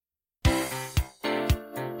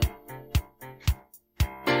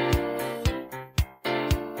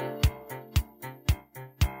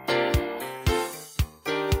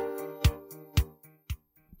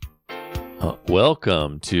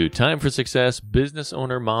Welcome to Time for Success Business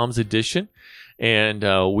Owner Moms Edition. And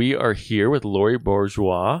we are here with Lori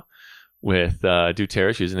Bourgeois with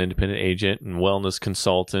doTERRA. She's an independent agent and wellness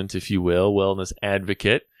consultant, if you will, wellness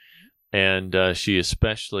advocate. And she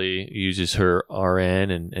especially uses her RN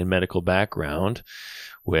and medical background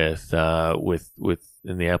with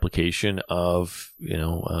in the application of,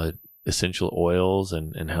 essential oils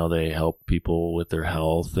and how they help people with their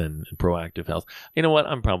health and proactive health. You know what?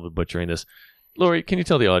 I'm probably butchering this. Lori, can you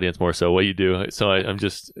tell the audience more so what you do? So I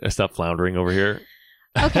stop floundering over here.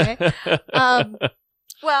 Okay.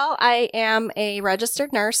 Well, I am a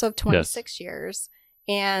registered nurse of 26 years.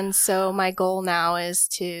 And so my goal now is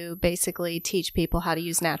to basically teach people how to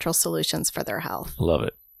use natural solutions for their health. Love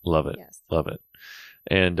it. Yes. Love it.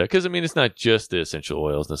 And because, it's not just the essential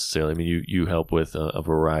oils necessarily. You help with a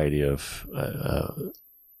variety of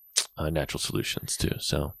natural solutions too.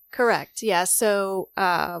 So correct. Yeah. So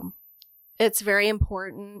it's very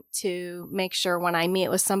important to make sure when I meet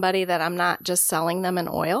with somebody that I'm not just selling them an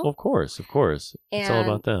oil. Of course. It's all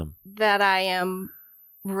about them. That I am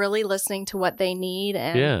really listening to what they need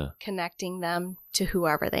and connecting them to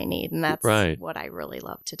whoever they need. And that's what I really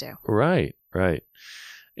love to do. Right.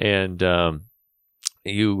 And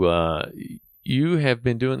you have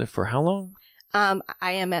been doing it for how long? I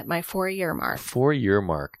am at my 4-year mark. 4-year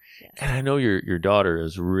mark. Yes. And I know your daughter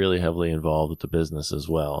is really heavily involved with the business as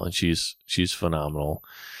well. And she's phenomenal,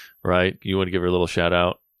 right? You want to give her a little shout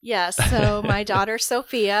out? Yes. So my daughter,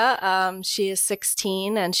 Sophia, she is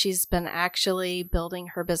 16 and she's been actually building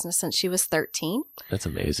her business since she was 13. That's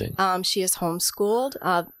amazing. She is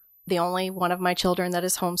homeschooled. The only one of my children that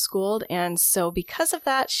is homeschooled. And so because of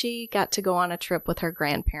that, she got to go on a trip with her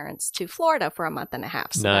grandparents to Florida for a month and a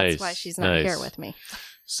half. So that's why she's not here with me.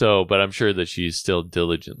 So, but I'm sure that she's still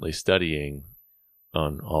diligently studying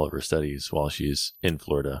on all of her studies while she's in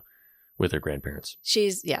Florida with her grandparents.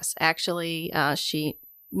 Actually, she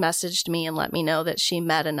messaged me and let me know that she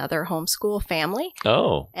met another homeschool family.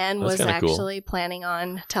 Oh, and was actually planning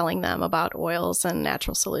on telling them about oils and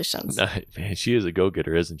natural solutions. Man, she is a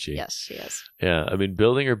go-getter, isn't she? Yes, she is. Yeah,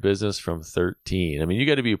 building her business from 13. You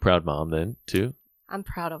got to be a proud mom then, too. I'm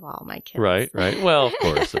proud of all my kids. Right. Well,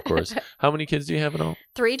 of course. How many kids do you have in all?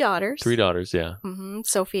 3 daughters. 3 daughters, yeah. Mm-hmm.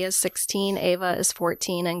 Sophia is 16, Ava is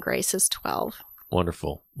 14, and Grace is 12.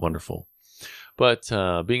 Wonderful. But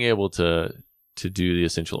being able to do the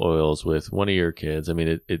essential oils with one of your kids,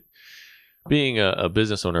 it being a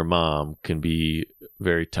business owner mom can be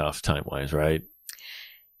very tough time-wise, right?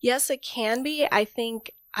 Yes, it can be. I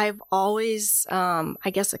think I've always,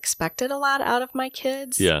 expected a lot out of my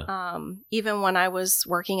kids. Yeah. Even when I was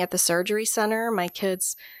working at the surgery center, my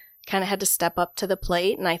kids kind of had to step up to the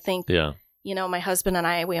plate. And I think, my husband and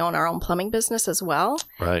I, we own our own plumbing business as well.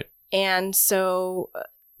 Right. And so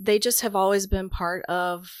they just have always been part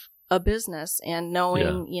of a business and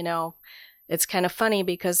knowing, it's kind of funny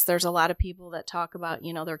because there's a lot of people that talk about,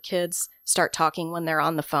 their kids start talking when they're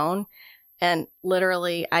on the phone. And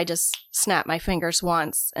literally, I just snap my fingers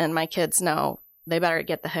once and my kids know they better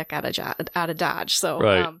get the heck out of Dodge. So,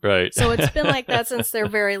 right. So it's been like that since they're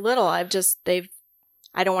very little. I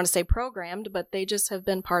don't want to say programmed, but they just have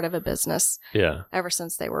been part of a business ever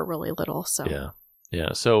since they were really little. So,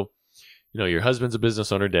 yeah. So, your husband's a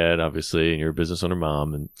business owner dad, obviously, and you're a business owner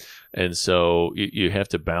mom. And so you have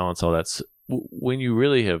to balance all that. When you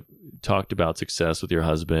really have talked about success with your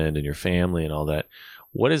husband and your family and all that,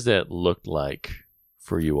 what does that look like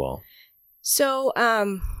for you all? So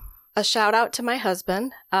a shout out to my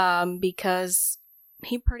husband because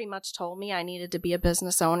he pretty much told me I needed to be a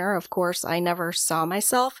business owner. Of course, I never saw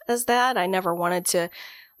myself as that. I never wanted to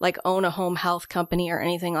own a home health company or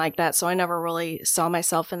anything like that. So I never really saw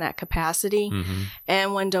myself in that capacity. Mm-hmm.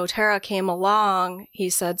 And when doTERRA came along, he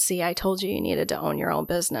said, see, I told you needed to own your own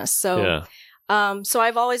business. So, so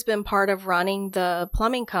I've always been part of running the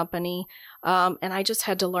plumbing company. And I just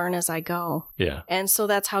had to learn as I go. Yeah. And so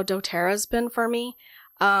that's how doTERRA has been for me.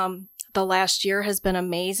 The last year has been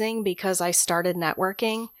amazing because I started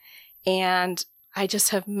networking and I just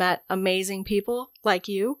have met amazing people like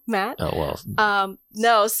you, Matt. Oh, well.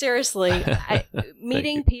 No, seriously.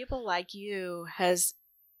 Meeting people like you has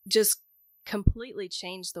just completely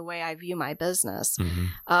changed the way I view my business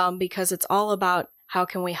because it's all about how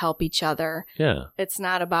can we help each other. Yeah. It's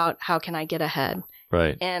not about how can I get ahead.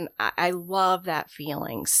 Right. And I love that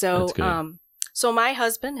feeling. So, so my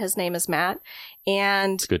husband, his name is Matt,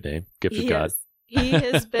 and it's a good name. Gift of God. He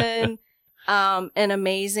has been an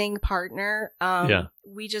amazing partner.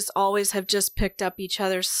 We just always have just picked up each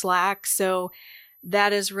other's slack. So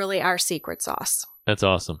that is really our secret sauce. That's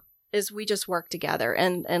awesome. is we just work together.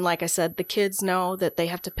 And like I said, the kids know that they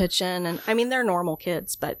have to pitch in. And I mean, they're normal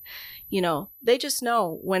kids, but, they just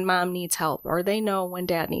know when mom needs help or they know when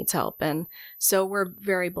dad needs help. And so we're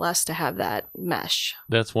very blessed to have that mesh.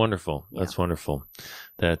 That's wonderful. Yeah. That's wonderful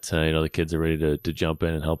that, the kids are ready to jump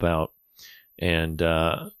in and help out. And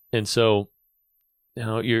so,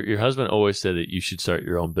 your husband always said that you should start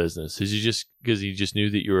your own business. Is you just because he just knew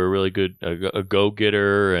that you were a really good a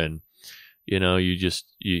go-getter, and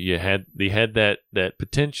you had that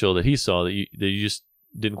potential that he saw that you just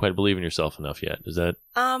didn't quite believe in yourself enough yet. Is that?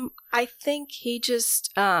 I think he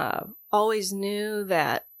just always knew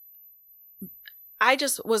that I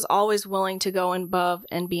just was always willing to go above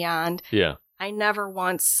and beyond. Yeah. I never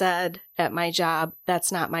once said at my job,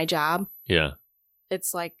 that's not my job. Yeah.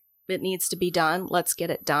 It's like, it needs to be done. Let's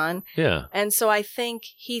get it done. Yeah. And so I think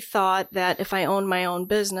he thought that if I owned my own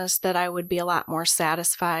business, that I would be a lot more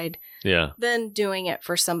satisfied than doing it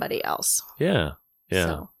for somebody else. Yeah. Yeah.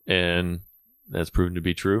 So, and that's proven to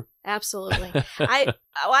be true. Absolutely.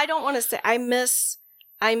 I don't want to say I miss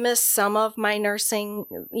some of my nursing,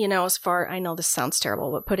 as far, I know this sounds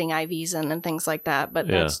terrible, but putting IVs in and things like that, but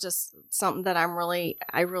that's just something that I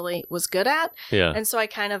really was good at. Yeah. And so I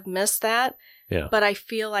kind of miss that. Yeah. But I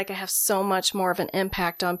feel like I have so much more of an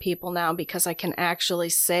impact on people now because I can actually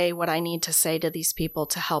say what I need to say to these people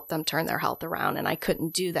to help them turn their health around. And I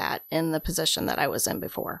couldn't do that in the position that I was in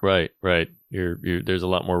before. Right. There's a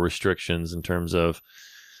lot more restrictions in terms of,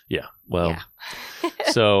 so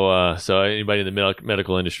anybody in the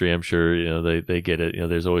medical industry, I'm sure, they get it.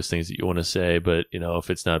 There's always things that you want to say, but, if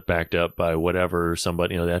it's not backed up by whatever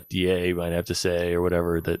somebody, the FDA might have to say or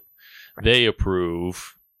whatever that they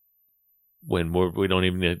approve, when we don't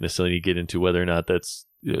even necessarily get into whether or not that's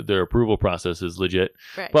their approval process is legit.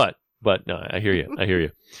 Right. But no, I hear you. I hear you.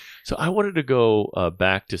 So I wanted to go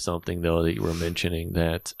back to something though that you were mentioning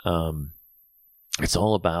that it's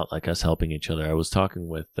all about like us helping each other. I was talking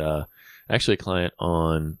with actually a client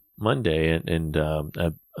on Monday, and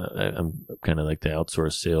I'm kind of like the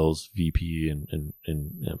outsourced sales VP and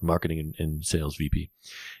marketing and sales VP,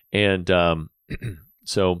 and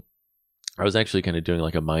so I was actually kind of doing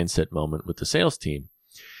like a mindset moment with the sales team,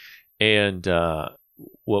 and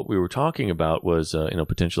what we were talking about was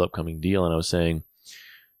potential upcoming deal, and I was saying,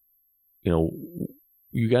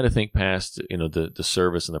 you got to think past the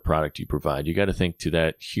service and the product you provide. You got to think to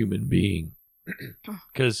that human being,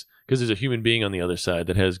 because there's a human being on the other side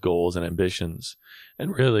that has goals and ambitions,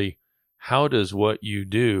 and really, how does what you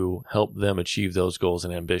do help them achieve those goals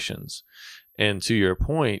and ambitions? And to your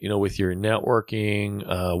point, with your networking,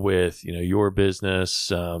 with, your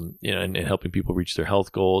business, and helping people reach their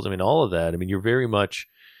health goals, I mean, all of that, you're very much,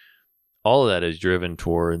 all of that is driven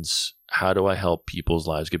towards how do I help people's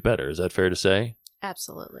lives get better? Is that fair to say?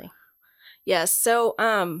 Absolutely. Yes. So,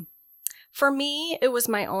 for me, it was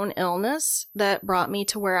my own illness that brought me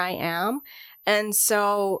to where I am. And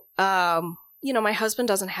so, my husband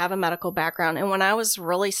doesn't have a medical background. And when I was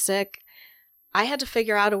really sick, I had to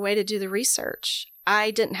figure out a way to do the research.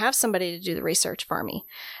 I didn't have somebody to do the research for me.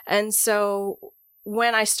 And so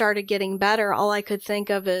when I started getting better, all I could think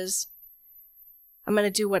of is, I'm going to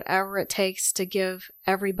do whatever it takes to give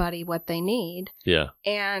everybody what they need. Yeah.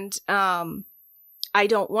 And I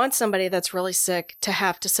don't want somebody that's really sick to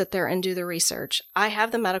have to sit there and do the research. I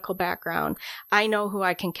have the medical background. I know who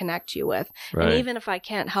I can connect you with. Right. And even if I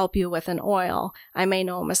can't help you with an oil, I may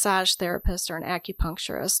know a massage therapist or an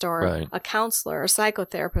acupuncturist or a counselor or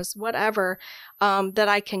psychotherapist, whatever, that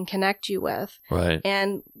I can connect you with. Right.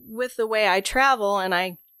 And with the way I travel and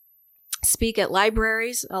I speak at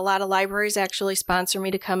libraries, a lot of libraries actually sponsor me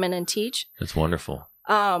to come in and teach. That's wonderful.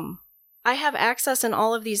 I have access in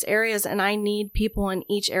all of these areas, and I need people in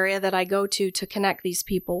each area that I go to connect these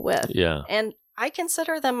people with. Yeah. And I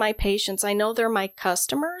consider them my patients. I know they're my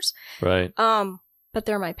customers. Right. But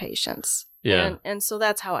they're my patients. Yeah. And so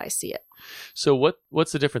that's how I see it. So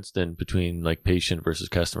what's the difference then between like patient versus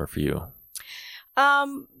customer for you?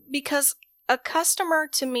 Because a customer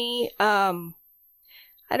to me,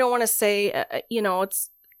 I don't want to say,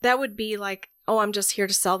 that would be like, oh, I'm just here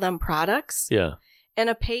to sell them products. Yeah. And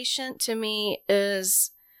a patient to me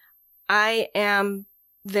is, I am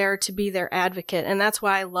there to be their advocate. And that's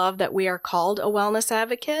why I love that we are called a wellness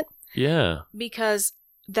advocate. Yeah. Because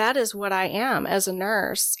that is what I am as a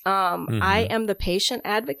nurse. I am the patient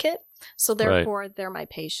advocate. So therefore, they're my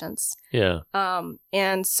patients. Yeah.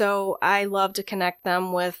 And so I love to connect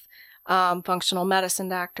them with functional medicine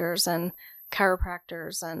doctors and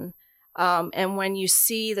chiropractors. And when you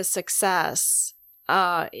see the success,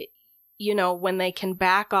 when they can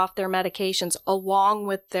back off their medications along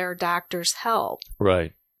with their doctor's help.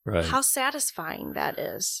 Right. Right. how satisfying that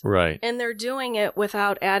is. Right. And they're doing it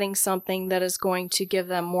without adding something that is going to give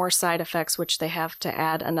them more side effects, which they have to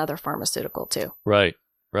add another pharmaceutical to. Right.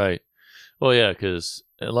 Right. Well, yeah, because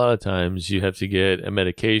a lot of times you have to get a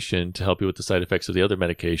medication to help you with the side effects of the other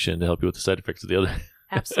medication to help you with the side effects of the other.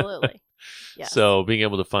 Absolutely. Yes. So being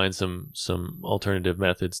able to find some alternative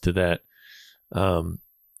methods to that,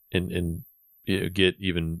 and get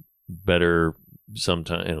even better,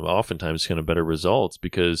 sometimes and oftentimes kind of better results,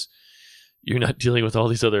 because you're not dealing with all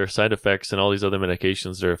these other side effects and all these other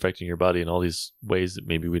medications that are affecting your body in all these ways that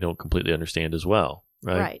maybe we don't completely understand as well.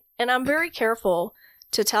 Right. Right. And I'm very careful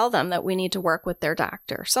to tell them that we need to work with their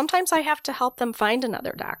doctor. Sometimes I have to help them find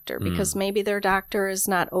another doctor because maybe their doctor is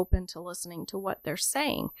not open to listening to what they're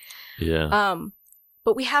saying. Yeah.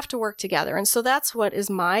 But we have to work together. And so that's what is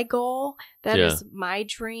my goal. That is my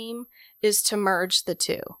dream, is to merge the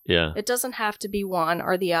two. Yeah. It doesn't have to be one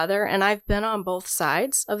or the other. And I've been on both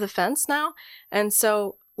sides of the fence now. And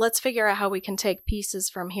so let's figure out how we can take pieces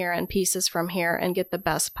from here and pieces from here and get the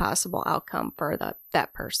best possible outcome for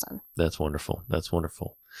that person. That's wonderful. That's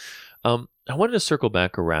wonderful. I wanted to circle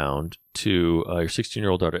back around to your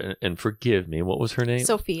 16-year-old daughter, and forgive me, what was her name?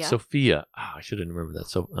 Sophia. Sophia. Oh, I should have remembered that.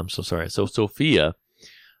 So I'm so sorry. So Sophia,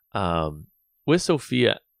 with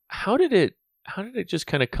Sophia, how did it just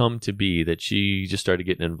kind of come to be that she just started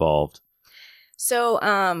getting involved? So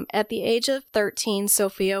at the age of 13,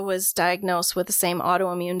 Sophia was diagnosed with the same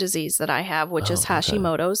autoimmune disease that I have, which is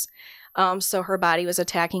Hashimoto's. So her body was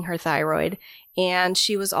attacking her thyroid, and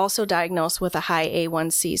she was also diagnosed with a high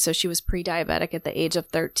A1C. So she was pre-diabetic at the age of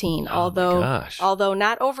 13, although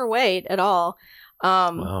not overweight at all.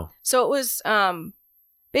 Wow. So it was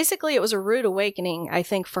basically it was a rude awakening, I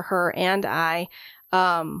think, for her and I.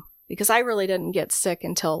 Because I really didn't get sick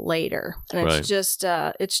until later. And Right.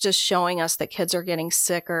 it's just showing us that kids are getting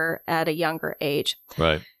sicker at a younger age.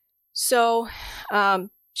 Right. So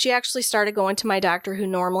she actually started going to my doctor, who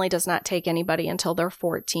normally does not take anybody until they're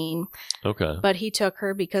 14. Okay. But he took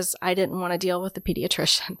her because I didn't want to deal with the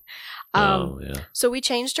pediatrician. Yeah. So we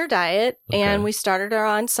changed her diet, and we started her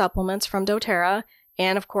on supplements from doTERRA.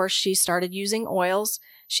 And of course, she started using oils.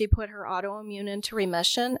 She put her autoimmune into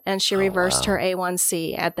remission, and she reversed her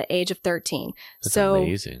A1C at the age of 13. That's so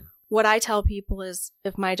amazing. What I tell people is,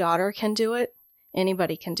 if my daughter can do it,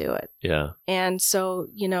 anybody can do it. Yeah. And so,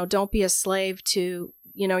 don't be a slave to,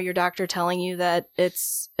 your doctor telling you that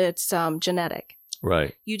it's genetic.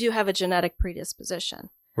 Right. You do have a genetic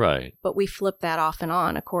predisposition. Right. But we flip that off and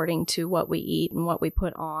on according to what we eat and what we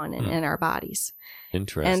put on in our bodies.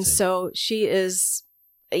 Interesting. And so she is,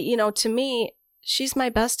 to me, she's my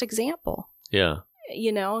best example. Yeah.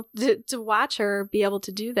 To watch her be able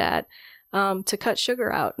to do that, to cut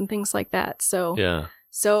sugar out and things like that. So, yeah.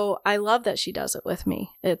 So I love that she does it with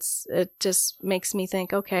me. It just makes me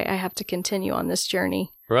think, okay, I have to continue on this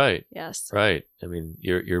journey. Right. Yes. Right. I mean,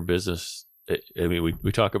 your business,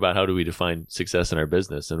 we talk about how do we define success in our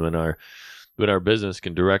business, and when our business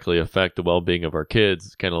can directly affect the well-being of our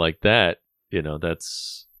kids, kind of like that,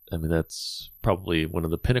 that's probably one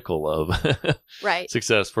of the pinnacle of right.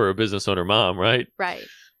 success for a business owner mom, right? Right.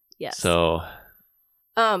 Yes. So,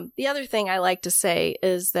 the other thing I like to say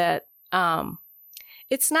is that,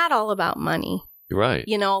 it's not all about money. Right.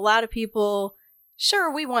 A lot of people,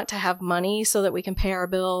 sure, we want to have money so that we can pay our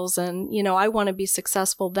bills, and, I want to be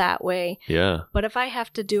successful that way. Yeah. But if I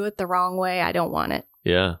have to do it the wrong way, I don't want it.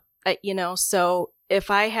 Yeah. So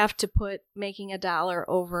if I have to put making $1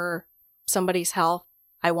 over somebody's health,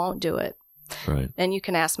 I won't do it. Right. And you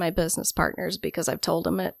can ask my business partners, because I've told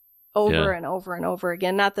them it over and over and over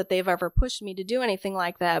again. Not that they've ever pushed me to do anything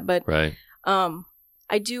like that, but right.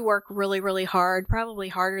 I do work really, really hard, probably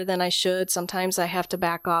harder than I should. Sometimes I have to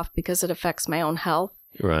back off because it affects my own health.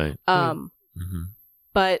 Right.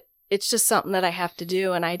 But it's just something that I have to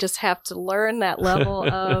do, and I just have to learn that level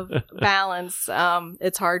of balance.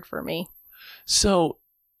 It's hard for me. So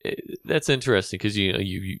that's interesting, because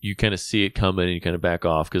you kind of see it coming and you kind of back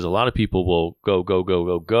off, because a lot of people will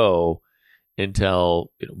go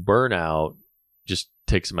until burnout just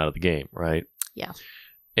takes them out of the game, right? Yeah.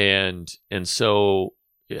 And so,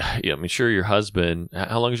 yeah, I mean, sure, your husband,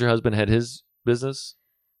 how long has your husband had his business?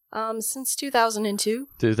 Since 2002.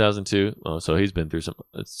 2002. Oh, so he's been through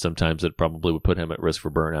some times that probably would put him at risk for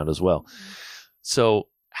burnout as well. So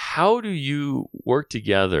how do you work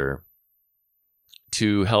together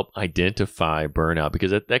to help identify burnout?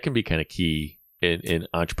 Because that can be kind of key in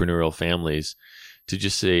entrepreneurial families, to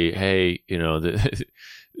just say, hey, the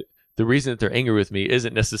reason that they're angry with me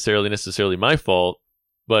isn't necessarily my fault,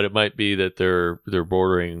 but it might be that they're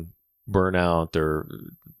bordering burnout or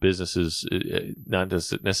businesses, not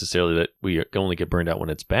necessarily that we only get burned out when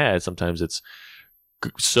it's bad. Sometimes it's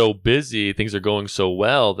so busy, things are going so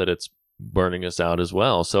well that it's burning us out as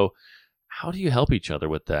well. So how do you help each other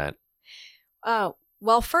with that?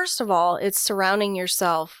 Well, first of all, it's surrounding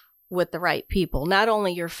yourself with the right people, not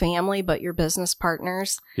only your family, but your business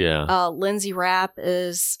partners. Yeah. Lindsay Rapp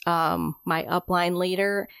is my upline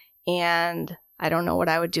leader, and I don't know what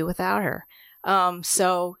I would do without her.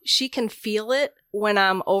 So she can feel it when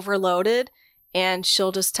I'm overloaded, and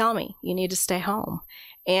she'll just tell me, you need to stay home.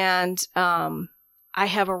 And I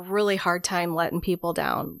have a really hard time letting people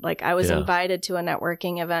down. Like, I was invited to a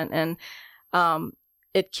networking event, and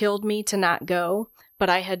it killed me to not go, but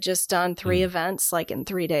I had just done 3 events like in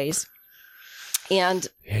 3 days. And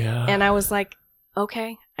I was like,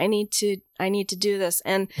 okay, I need to do this.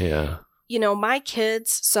 And my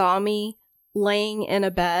kids saw me laying in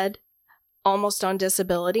a bed almost on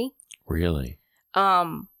disability. Really?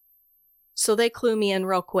 So they clue me in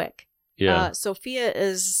real quick. Yeah. Sophia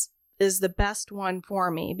is the best one for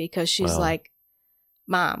me, because she's like,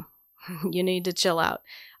 Mom, you need to chill out.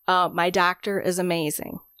 My doctor is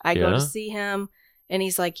amazing. I go to see him, and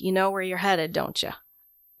he's like, you know where you're headed, don't you?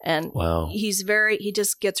 And he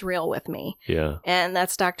just gets real with me. Yeah. And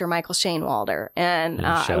that's Dr. Michael Shainwalder. And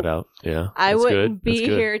shout out. Yeah. I wouldn't be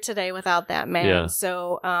here today without that man. Yeah.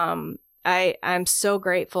 So I'm so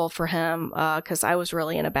grateful for him, because I was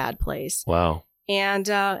really in a bad place. Wow. And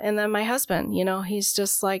then my husband, he's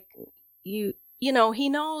just like, he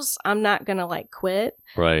knows I'm not going to like quit.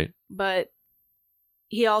 Right. But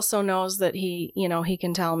he also knows that he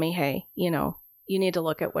can tell me, hey, you need to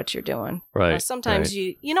look at what you're doing. Right. Sometimes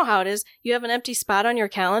you know how it is. You have an empty spot on your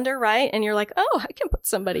calendar, right? And you're like, oh, I can put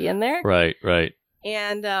somebody in there. Right. Right.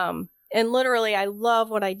 And literally, I love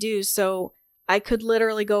what I do. So I could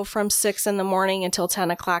literally go from 6 a.m. until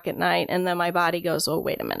 10 o'clock at night. And then my body goes, oh,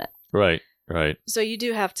 wait a minute. Right. Right. So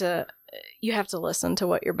you have to listen to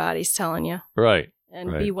what your body's telling you. Right.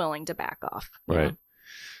 And be willing to back off. Right. Know?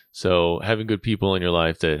 So having good people in your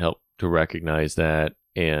life that help to recognize that,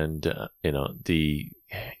 and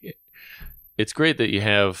it's great that you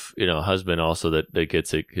have a husband also that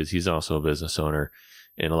gets it, because he's also a business owner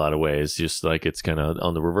in a lot of ways. Just like it's kind of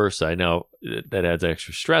on the reverse side. Now that adds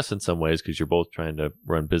extra stress in some ways, because you're both trying to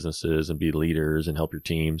run businesses and be leaders and help your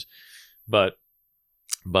teams. But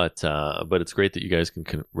it's great that you guys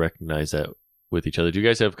can recognize that with each other. Do you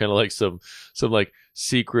guys have kind of like some like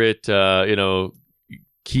secret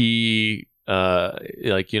key,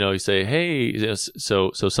 you say, hey,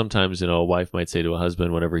 so sometimes a wife might say to a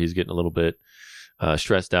husband whenever he's getting a little bit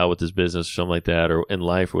stressed out with his business or something like that, or in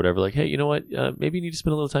life or whatever, like, hey, you know what, maybe you need to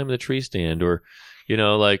spend a little time in the tree stand, or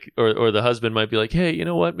or the husband might be like, hey, you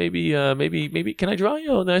know what, maybe can I draw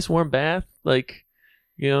you a nice warm bath, like,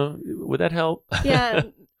 would that help? Yeah.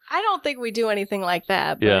 I don't think we do anything like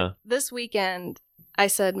that, but this weekend I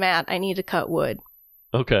said, Matt, I need to cut wood.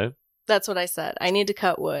 Okay. That's what I said. I need to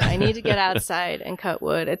cut wood. I need to get outside and cut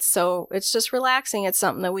wood. It's just relaxing. It's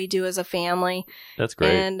something that we do as a family. That's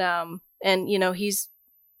great. And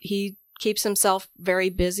he keeps himself very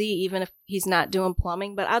busy, even if he's not doing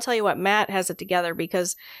plumbing. But I'll tell you what, Matt has it together,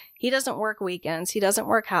 because he doesn't work weekends. He doesn't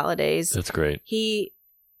work holidays. That's great. He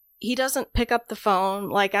doesn't pick up the phone.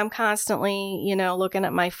 Like, I'm constantly, looking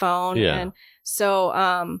at my phone. Yeah. And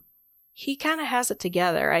so, he kind of has it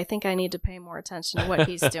together. I think I need to pay more attention to what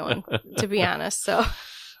he's doing, to be honest. So,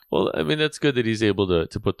 well, I mean, that's good that he's able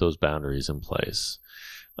to put those boundaries in place.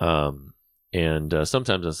 And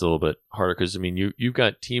sometimes that's a little bit harder, because, I mean, you've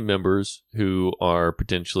got team members who are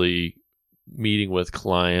potentially meeting with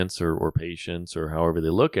clients or patients, or however they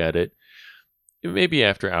look at it, maybe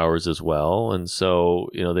after hours as well. And so,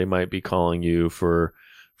 they might be calling you for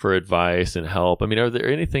advice and help. I mean, are there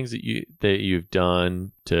any things that you've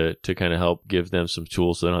done to kind of help give them some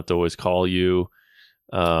tools so they don't have to always call you?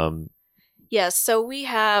 Yes. So we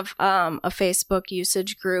have a Facebook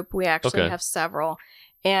usage group. We actually have several.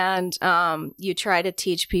 And you try to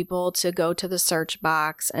teach people to go to the search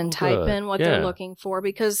box and type in what they're looking for,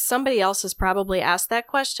 because somebody else has probably asked that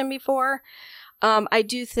question before. I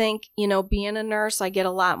do think, being a nurse, I get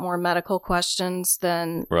a lot more medical questions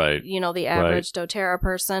than, the average doTERRA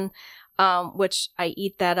person, which I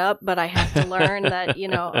eat that up, but I have to learn that,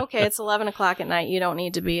 okay, it's 11 o'clock at night. You don't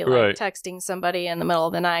need to be like texting somebody in the middle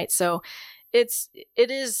of the night. So it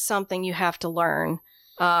is something you have to learn.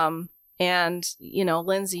 And,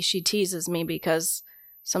 Lindsay, she teases me because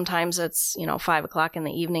sometimes it's, 5 o'clock in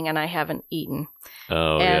the evening and I haven't eaten.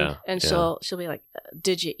 Oh, And she'll be like,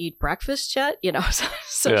 did you eat breakfast yet?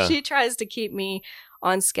 So she tries to keep me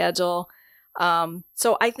on schedule.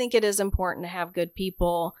 So I think it is important to have good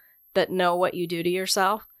people that know what you do to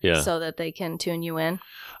yourself, Yeah. so that they can tune you in.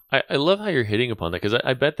 I love how you're hitting upon that, because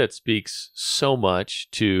I bet that speaks so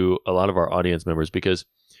much to a lot of our audience members, because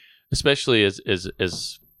especially as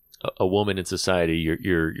a woman in society,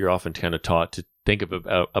 you're often kind of taught to think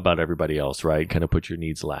about everybody else, right? Kind of put your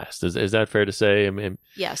needs last. Is that fair to say? I mean,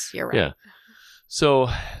 Yes, you're right. yeah. So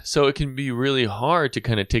it can be really hard to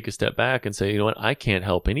kind of take a step back and say, you know what, I can't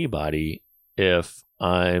help anybody if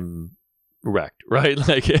I'm wrecked, right?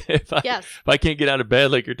 Like if I can't get out of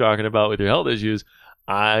bed, like you're talking about with your health issues,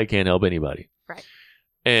 I can't help anybody. Right.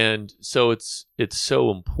 And so it's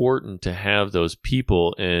so important to have those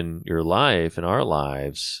people in your life, in our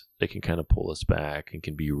lives, that can kind of pull us back and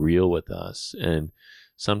can be real with us. And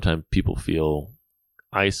sometimes people feel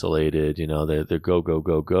isolated, they're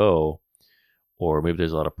go, or maybe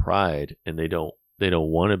there's a lot of pride and they don't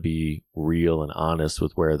want to be real and honest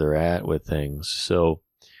with where they're at with things. So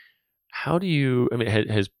how do you,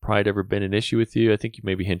 has pride ever been an issue with you? I think you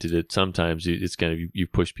maybe hinted at sometimes it's kind of, you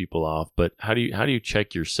push people off, but how do you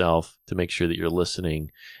check yourself to make sure that you're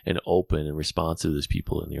listening and open and responsive to those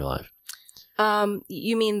people in your life?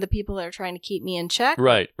 You mean the people that are trying to keep me in check?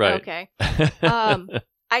 Right. Okay.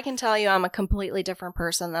 I can tell you I'm a completely different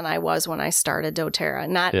person than I was when I started doTERRA.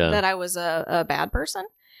 Not that I was a bad person,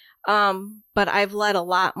 but I've let a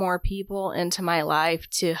lot more people into my life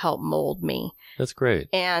to help mold me. That's great.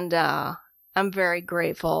 And I'm very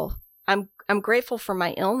grateful. I'm grateful for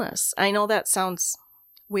my illness. I know that sounds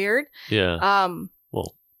weird. Yeah.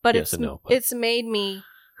 But it's made me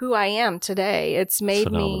who I am today. It's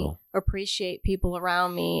made me appreciate people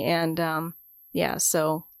around me, and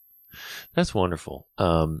so. That's wonderful.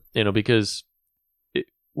 Because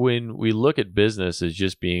when we look at business as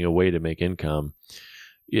just being a way to make income,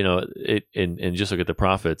 and just look at the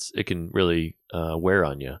profits, it can really wear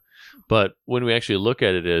on you. But when we actually look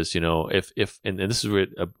at it as, if and this is what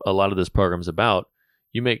a lot of this program is about,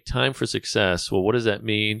 you make time for success. Well, what does that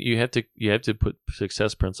mean? You have to put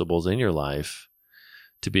success principles in your life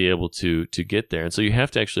to be able to get there. And so you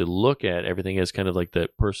have to actually look at everything as kind of like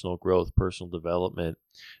that personal growth, personal development.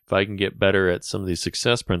 If I can get better at some of these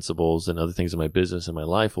success principles, and other things in my business and my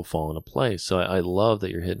life will fall into place. So I love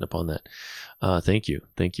that you're hitting upon that. Thank you.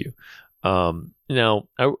 Now,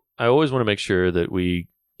 I always want to make sure that we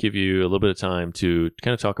give you a little bit of time to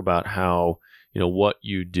kind of talk about how, what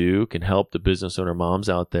you do can help the business owner moms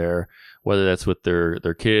out there, whether that's with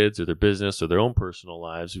their kids or their business or their own personal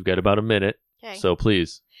lives. We've got about a minute. Okay. So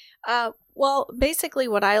please. Well, basically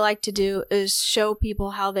what I like to do is show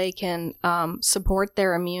people how they can support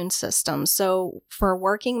their immune system. So for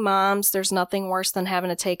working moms, there's nothing worse than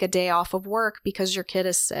having to take a day off of work because your kid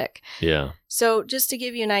is sick. Yeah. So just to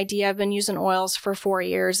give you an idea, I've been using oils for 4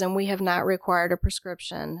 years, and we have not required a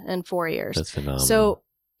prescription in 4 years. That's phenomenal. So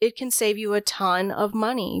it can save you a ton of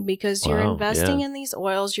money because you're investing in these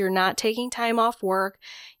oils. You're not taking time off work.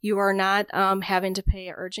 You are not having to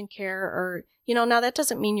pay urgent care, or, now that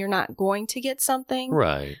doesn't mean you're not going to get something.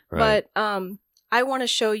 Right. But I want to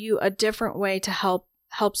show you a different way to help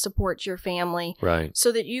support your family. Right.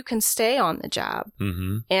 So that you can stay on the job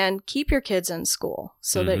and keep your kids in school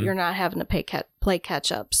so that you're not having to play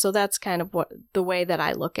catch up. So that's kind of the way that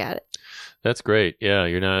I look at it. That's great. Yeah.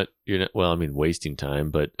 You're not, wasting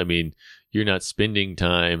time, but you're not spending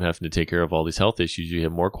time having to take care of all these health issues. You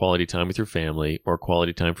have more quality time with your family, more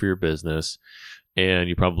quality time for your business, and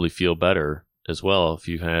you probably feel better as well if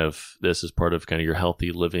you have this as part of kind of your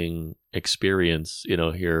healthy living experience,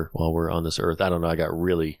 here while we're on this earth. I don't know. I got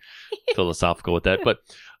really philosophical with that, but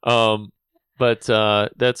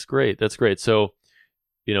that's great. That's great. So,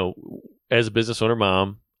 as a business owner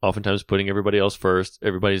mom, oftentimes putting everybody else first,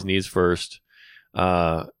 everybody's needs first,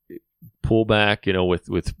 pull back,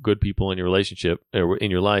 with good people in your relationship or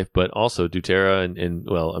in your life, but also doTERRA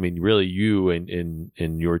and really you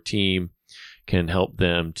and your team can help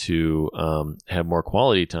them to have more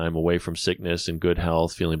quality time away from sickness and good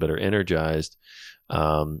health, feeling better, energized,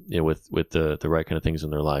 with the right kind of things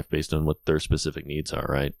in their life based on what their specific needs are,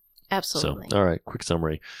 right? Absolutely. So, all right, quick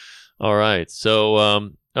summary. All right, so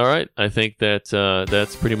all right, I think that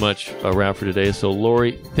that's pretty much a wrap for today. So,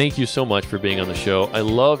 Lori, thank you so much for being on the show. I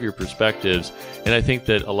love your perspectives, and I think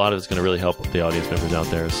that a lot of it's going to really help the audience members out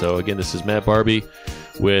there. So, again, this is Matt Barbie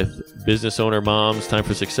with Business Owner Moms Time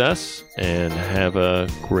for Success, and have a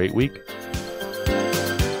great week.